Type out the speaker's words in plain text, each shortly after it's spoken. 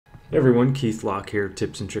Hey everyone, Keith Locke here,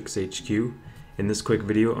 Tips and Tricks HQ. In this quick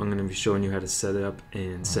video, I'm going to be showing you how to set up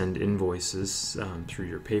and send invoices through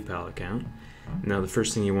your PayPal account. Now, the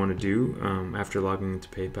first thing you want to do after logging into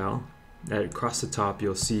PayPal, across the top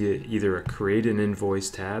you'll see either a Create an Invoice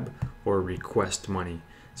tab or Request Money.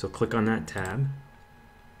 So click on that tab,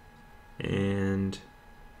 and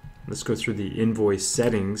let's go through the invoice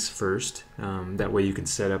settings first. That way you can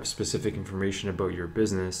set up specific information about your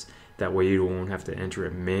business. That way you won't have to enter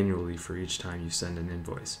it manually for each time you send an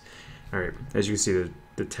invoice. Alright, as you can see,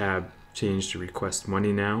 the tab changed to Request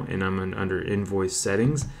Money now, and I'm under Invoice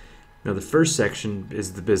Settings. Now the first section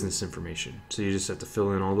is the business information. So you just have to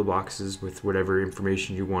fill in all the boxes with whatever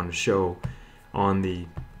information you want to show on the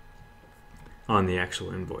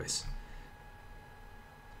actual invoice.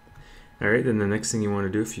 Alright, then the next thing you want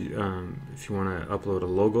to do, if you want to upload a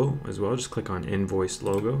logo as well, just click on Invoice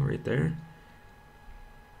Logo right there.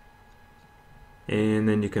 And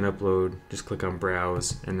then you can upload, just click on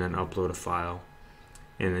Browse and then upload a file.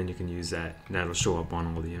 And then you can use that. That'll show up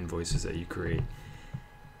on all the invoices that you create.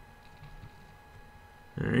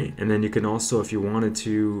 Alright, and then you can also, if you wanted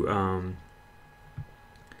to,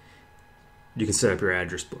 you can set up your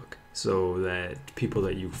address book so that people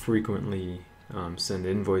that you frequently send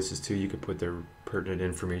invoices to, you could put their pertinent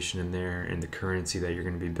information in there and the currency that you're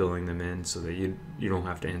going to be billing them in, so that you don't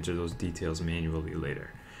have to enter those details manually later.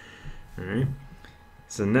 Alright,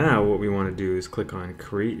 so now what we want to do is click on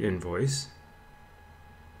Create Invoice,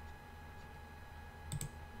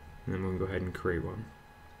 and then we'll go ahead and create one.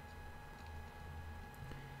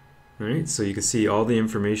 Alright, so you can see all the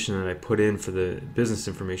information that I put in for the business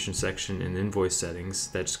information section in invoice settings.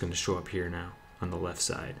 That's going to show up here now on the left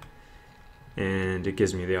side. And it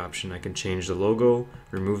gives me the option I can change the logo,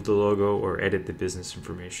 remove the logo, or edit the business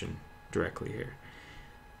information directly here.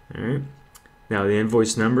 Alright, now the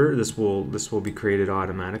invoice number, this will be created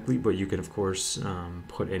automatically, but you can of course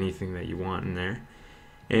put anything that you want in there.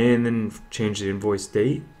 And then change the invoice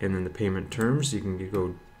date, and then the payment terms. You can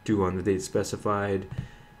go due on the date specified,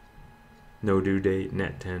 no due date,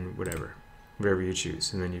 net 10, whatever you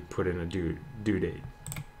choose, and then you put in a due date.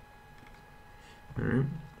 Alright.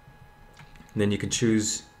 Then you can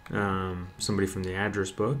choose somebody from the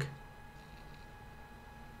address book,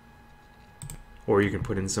 or you can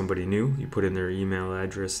put in somebody new. You put in their email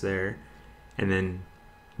address there, and then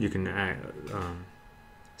you can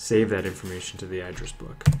save that information to the address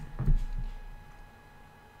book.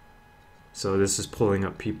 So this is pulling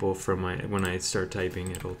up people from my, when I start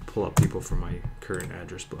typing, it'll pull up people from my current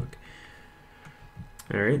address book.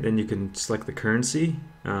 Alright, then you can select the currency.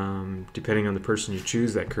 Depending on the person you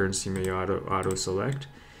choose, that currency may auto select.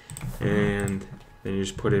 And then you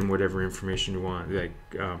just put in whatever information you want, like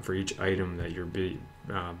for each item that you're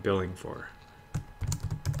billing for.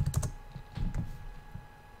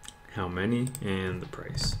 How many and the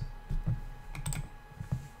price.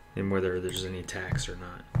 And whether there's any tax or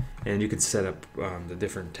not. And you can set up the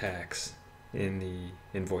different tax in the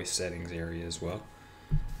invoice settings area as well.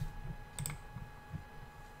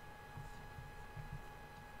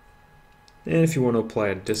 And if you want to apply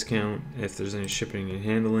a discount, if there's any shipping and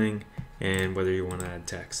handling, and whether you want to add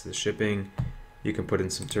tax to the shipping, you can put in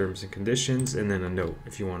some terms and conditions, and then a note.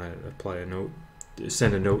 If you want to apply a note,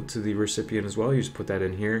 send a note to the recipient as well, you just put that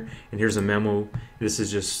in here. And here's a memo.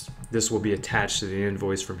 This will be attached to the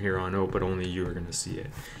invoice from here on out, but only you are going to see it.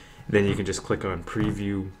 Then you can just click on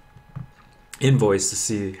Preview Invoice to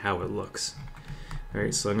see how it looks.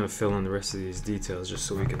 Alright, so I'm going to fill in the rest of these details just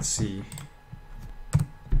so we can see.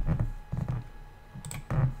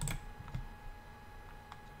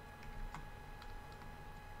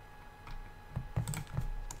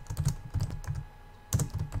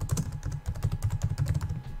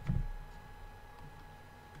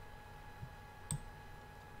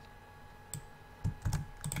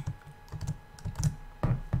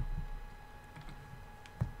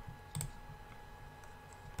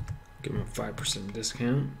 Give them a 5%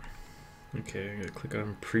 discount. Okay, I'm going to click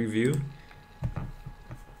on Preview.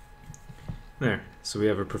 There, so we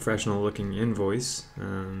have a professional looking invoice.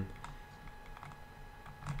 And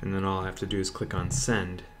then all I have to do is click on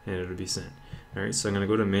Send, and it'll be sent. Alright, so I'm going to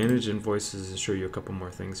go to Manage Invoices and show you a couple more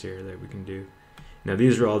things here that we can do. Now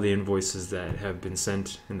these are all the invoices that have been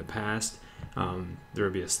sent in the past. There will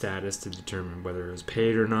be a status to determine whether it was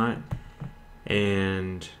paid or not.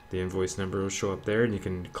 And the invoice number will show up there, and you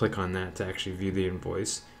can click on that to actually view the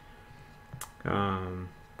invoice. Now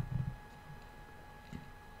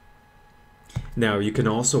you can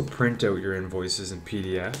also print out your invoices in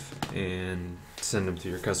PDF and send them to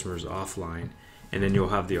your customers offline, and then you'll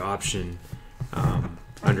have the option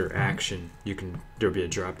under action, there'll be a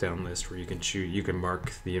drop-down list where you can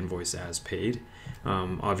mark the invoice as paid.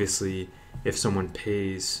 Obviously, if someone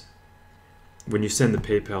pays, when you send the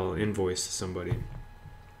PayPal invoice to somebody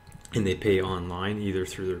and they pay online, either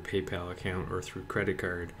through their PayPal account or through credit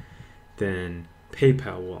card, then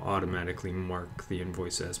PayPal will automatically mark the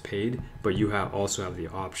invoice as paid, but you also have the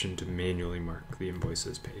option to manually mark the invoice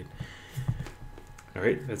as paid. All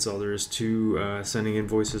right, that's all there is to sending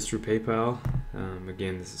invoices through PayPal.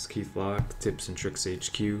 Again, this is Keith Locke, Tips and Tricks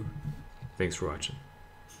HQ. Thanks for watching.